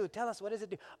it do? Tell us, what does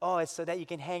it do? Oh, it's so that you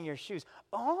can hang your shoes.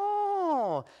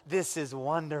 Oh, this is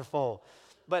wonderful.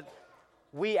 But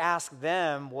we ask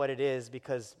them what it is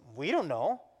because we don't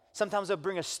know. Sometimes they'll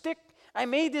bring a stick. I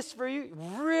made this for you.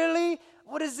 Really?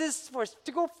 What is this for?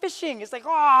 To go fishing. It's like,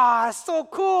 oh, it's so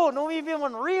cool. No even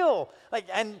unreal.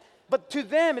 But to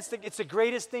them, it's the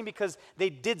greatest thing because they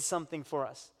did something for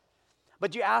us.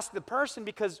 But you ask the person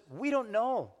because we don't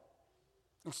know.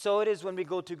 And so it is when we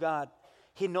go to God.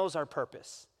 He knows our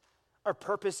purpose. Our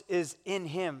purpose is in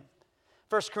Him.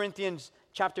 1 Corinthians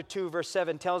chapter 2, verse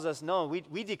 7 tells us, no,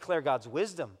 we declare God's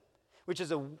wisdom, which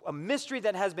is a mystery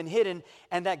that has been hidden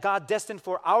and that God destined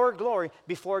for our glory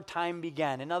before time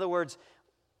began. In other words,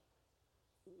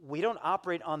 we don't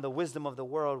operate on the wisdom of the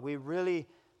world. We really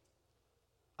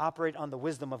operate on the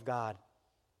wisdom of God.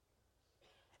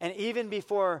 And even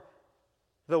before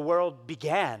the world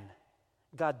began,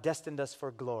 God destined us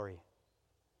for glory,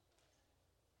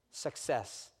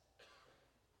 success,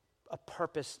 a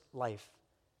purpose life.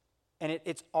 And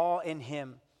it's all in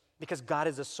Him because God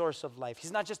is the source of life.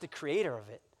 He's not just the creator of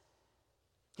it.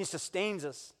 He sustains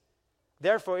us.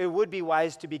 Therefore, it would be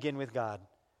wise to begin with God.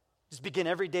 Just begin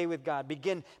every day with God.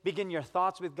 Begin your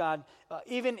thoughts with God.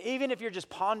 Even if you're just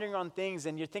pondering on things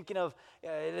and you're thinking of,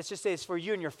 let's just say it's for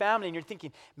you and your family, and you're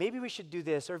thinking, maybe we should do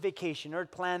this, or vacation, or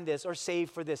plan this, or save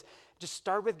for this. Just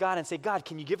start with God and say, God,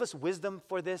 can you give us wisdom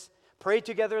for this? Pray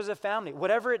together as a family.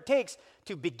 Whatever it takes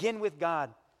to begin with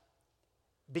God.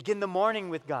 Begin the morning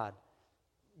with God.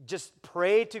 Just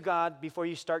pray to God before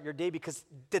you start your day, because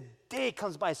the day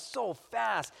comes by so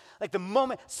fast. Like the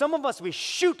moment, some of us, we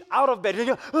shoot out of bed. And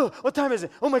you go, oh, what time is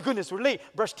it? Oh my goodness, we're late.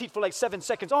 Brush teeth for like 7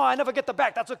 seconds. Oh, I never get the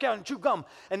back. That's okay. I'll chew gum.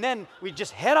 And then we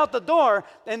just head out the door,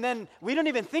 and then we don't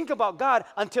even think about God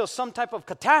until some type of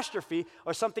catastrophe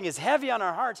or something is heavy on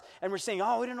our hearts, and we're saying,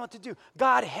 oh, we don't know what to do.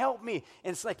 God, help me.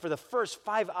 And it's like for the first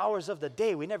 5 hours of the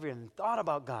day, we never even thought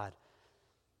about God.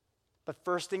 But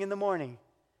first thing in the morning,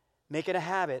 make it a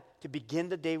habit to begin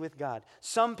the day with God.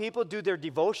 Some people do their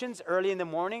devotions early in the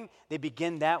morning. They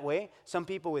begin that way. Some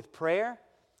people with prayer.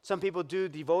 Some people do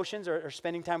devotions or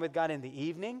spending time with God in the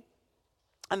evening.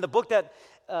 And the book that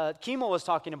Kimo was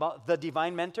talking about, The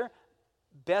Divine Mentor,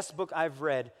 best book I've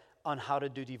read on how to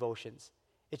do devotions.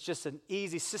 It's just an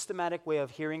easy, systematic way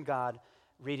of hearing God,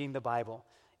 reading the Bible.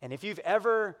 And if you've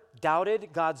ever doubted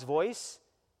God's voice,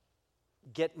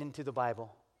 get into the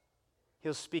Bible.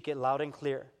 He'll speak it loud and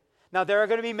clear. Now, there are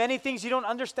going to be many things you don't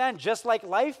understand, just like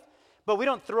life, but we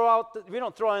don't throw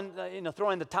in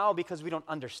the towel because we don't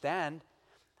understand.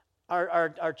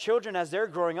 Our children, as they're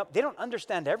growing up, they don't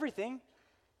understand everything.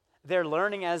 They're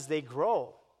learning as they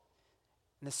grow.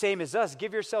 And the same as us.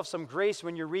 Give yourself some grace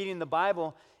when you're reading the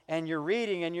Bible and you're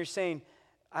reading and you're saying,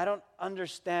 I don't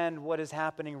understand what is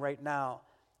happening right now.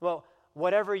 Well,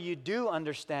 whatever you do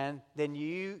understand, then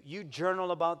you journal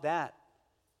about that.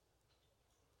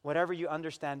 Whatever you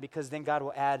understand, because then God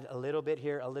will add a little bit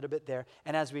here, a little bit there.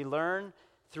 And as we learn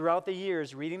throughout the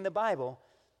years reading the Bible,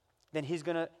 then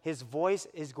His voice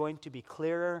is going to be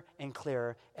clearer and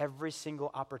clearer every single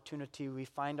opportunity we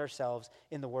find ourselves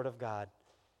in the Word of God.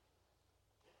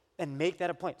 And make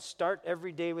that a point. Start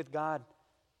every day with God.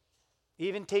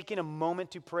 Even taking a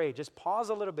moment to pray. Just pause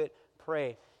a little bit,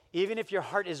 pray. Even if your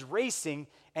heart is racing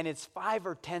and it's 5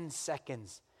 or 10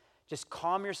 seconds, just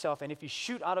calm yourself, and if you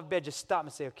shoot out of bed, just stop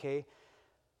and say, okay,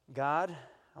 God,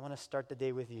 I want to start the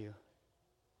day with you.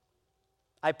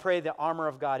 I pray the armor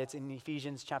of God. It's in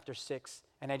Ephesians chapter 6,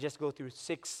 and I just go through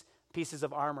 6 pieces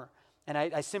of armor. And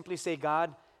I simply say,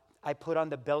 God, I put on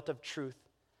the belt of truth.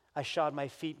 I shod my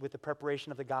feet with the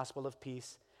preparation of the gospel of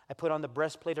peace. I put on the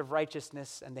breastplate of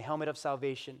righteousness and the helmet of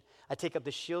salvation. I take up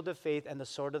the shield of faith and the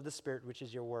sword of the Spirit, which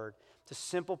is your word. It's a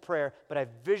simple prayer, but I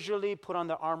visually put on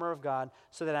the armor of God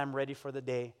so that I'm ready for the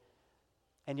day.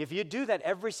 And if you do that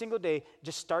every single day,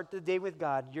 just start the day with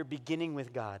God. You're beginning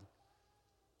with God.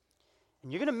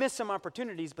 And you're going to miss some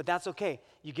opportunities, but that's okay.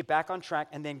 You get back on track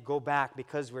and then go back,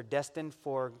 because we're destined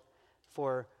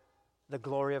for the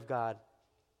glory of God.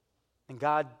 And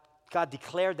God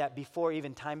declared that before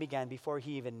even time began, before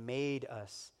he even made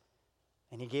us.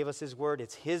 And he gave us his word.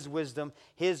 It's his wisdom,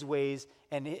 his ways,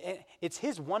 and it's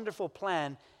his wonderful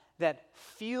plan that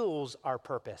fuels our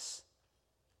purpose.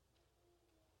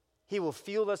 He will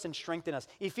fuel us and strengthen us.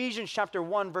 Ephesians chapter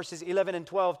 1, verses 11 and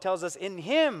 12 tells us, in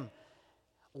him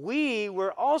we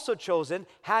were also chosen,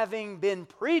 having been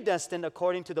predestined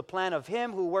according to the plan of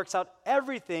him who works out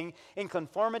everything in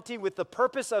conformity with the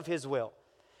purpose of his will,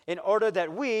 in order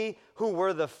that we, who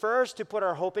were the first to put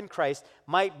our hope in Christ,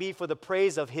 might be for the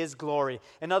praise of his glory.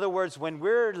 In other words, when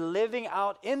we're living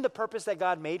out in the purpose that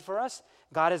God made for us,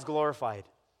 God is glorified.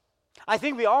 I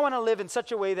think we all want to live in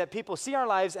such a way that people see our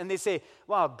lives and they say,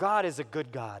 wow, God is a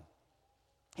good God.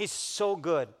 He's so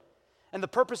good. And the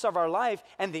purpose of our life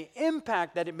and the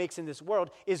impact that it makes in this world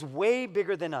is way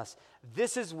bigger than us.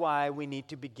 This is why we need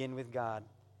to begin with God.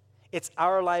 It's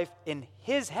our life in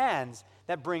his hands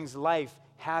that brings life,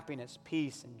 happiness,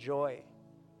 peace, and joy.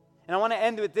 And I want to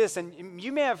end with this, and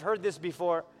you may have heard this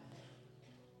before,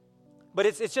 but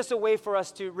it's just a way for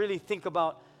us to really think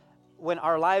about when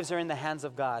our lives are in the hands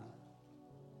of God.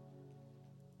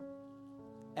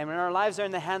 And when our lives are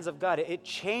in the hands of God, it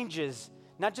changes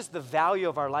not just the value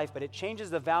of our life, but it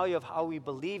changes the value of how we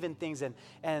believe in things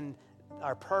and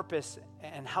our purpose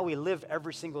and how we live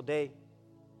every single day.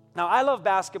 Now, I love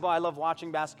basketball. I love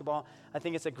watching basketball. I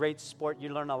think it's a great sport. You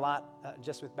learn a lot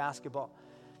just with basketball.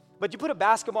 But you put a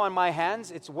basketball in my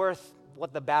hands, it's worth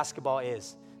what the basketball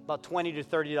is, about $20 to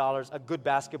 $30, a good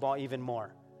basketball even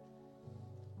more.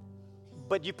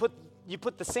 But you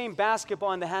put the same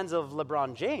basketball in the hands of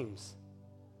LeBron James,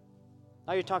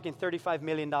 now you're talking $35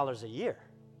 million a year.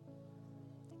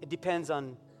 It depends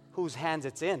on whose hands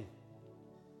it's in.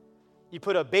 You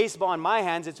put a baseball in my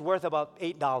hands, it's worth about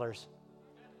 $8.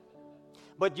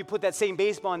 But you put that same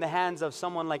baseball in the hands of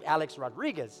someone like Alex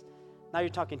Rodriguez, now you're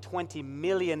talking $20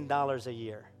 million a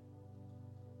year.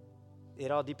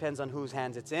 It all depends on whose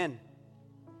hands it's in.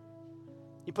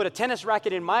 You put a tennis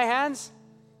racket in my hands,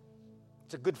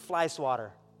 it's a good fly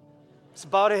swatter. That's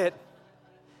about it.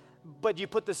 But you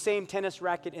put the same tennis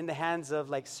racket in the hands of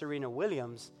like Serena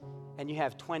Williams, and you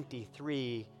have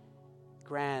 23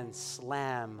 Grand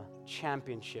Slam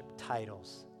championship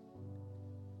titles.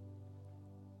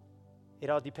 It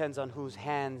all depends on whose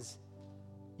hands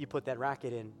you put that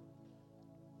racket in.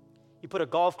 You put a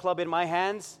golf club in my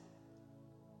hands,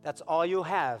 that's all you'll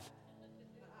have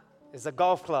is a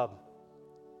golf club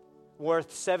worth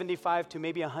 $75 to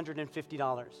maybe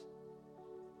 $150.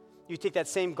 You take that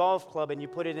same golf club and you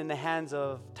put it in the hands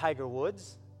of Tiger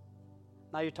Woods,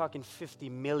 now you're talking $50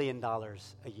 million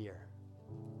a year.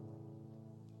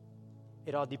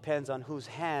 It all depends on whose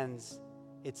hands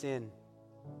it's in.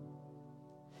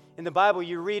 In the Bible,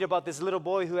 you read about this little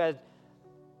boy who had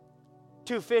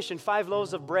 2 fish and 5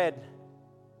 loaves of bread.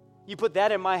 You put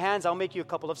that in my hands, I'll make you a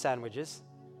couple of sandwiches.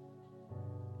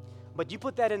 But you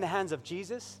put that in the hands of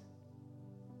Jesus,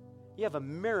 you have a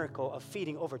miracle of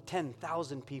feeding over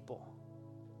 10,000 people.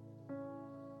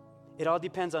 It all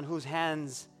depends on whose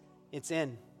hands it's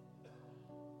in.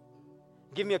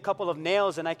 Give me a couple of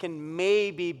nails and I can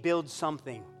maybe build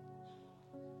something.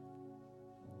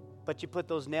 But you put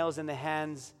those nails in the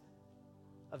hands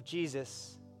of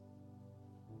Jesus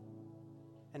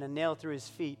and a nail through his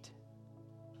feet.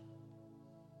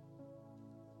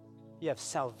 You have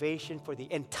salvation for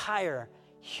the entire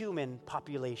human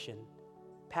population,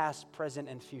 past, present,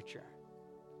 and future.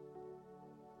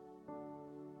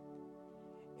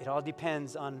 It all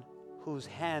depends on whose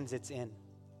hands it's in.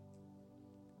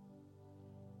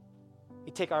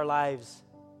 You take our lives,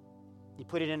 you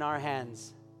put it in our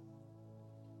hands.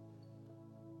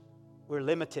 We're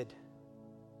limited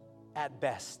at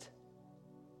best.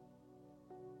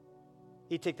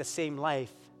 You take the same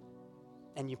life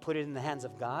and you put it in the hands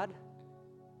of God,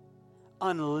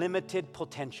 unlimited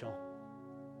potential.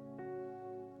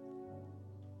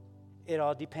 It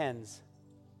all depends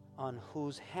on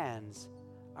whose hands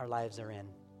our lives are in.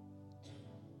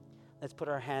 Let's put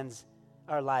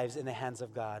our lives in the hands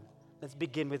of God. Let's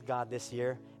begin with God this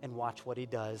year and watch what he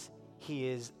does. He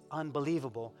is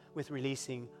unbelievable with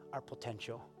releasing our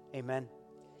potential. Amen.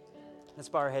 Let's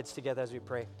bow our heads together as we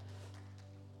pray.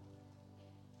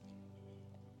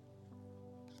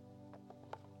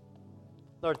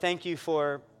 Lord, thank you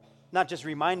for not just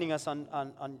reminding us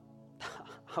on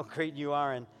how great you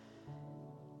are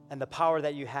and the power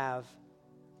that you have,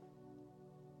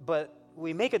 but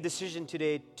we make a decision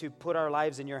today to put our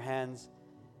lives in your hands,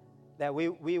 that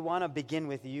we want to begin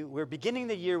with you. We're beginning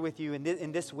the year with you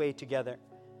in this way together.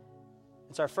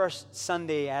 It's our first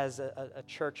Sunday as a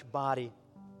church body,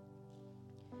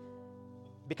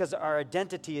 because our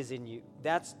identity is in you.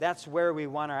 That's where we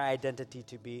want our identity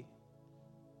to be,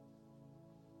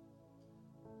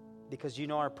 because you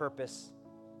know our purpose.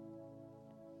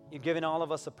 You've given all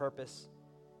of us a purpose,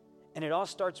 and it all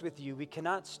starts with you. We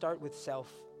cannot start with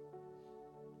self.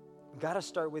 We've got to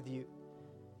start with you.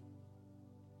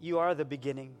 You are the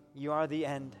beginning. You are the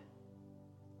end.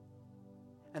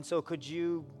 And so could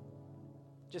you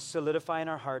just solidify in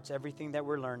our hearts everything that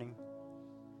we're learning,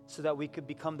 so that we could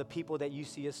become the people that you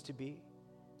see us to be.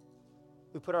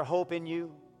 We put our hope in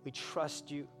you. We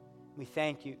trust you. We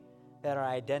thank you that our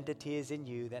identity is in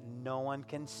you, that no one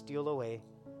can steal away.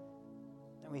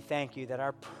 And we thank you that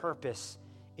our purpose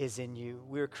is in you.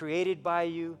 We were created by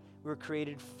you. We were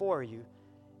created for you.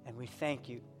 And we thank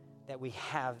you that we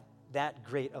have that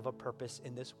great of a purpose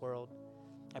in this world.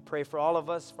 I pray for all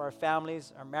of us, for our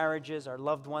families, our marriages, our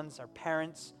loved ones, our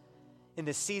parents, in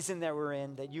the season that we're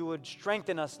in, that you would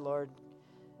strengthen us, Lord.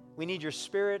 We need your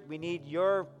Spirit. We need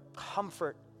your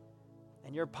comfort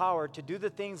and your power to do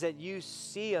the things that you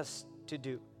see us to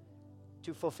do,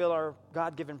 to fulfill our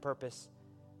God-given purpose.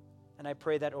 And I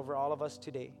pray that over all of us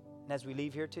today. And as we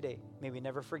leave here today, may we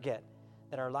never forget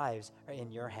that our lives are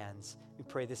in your hands. We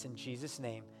pray this in Jesus'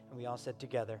 name. And we all said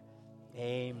together,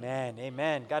 amen.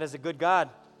 Amen. God is a good God.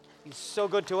 He's so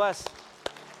good to us.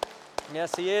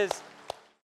 Yes, he is.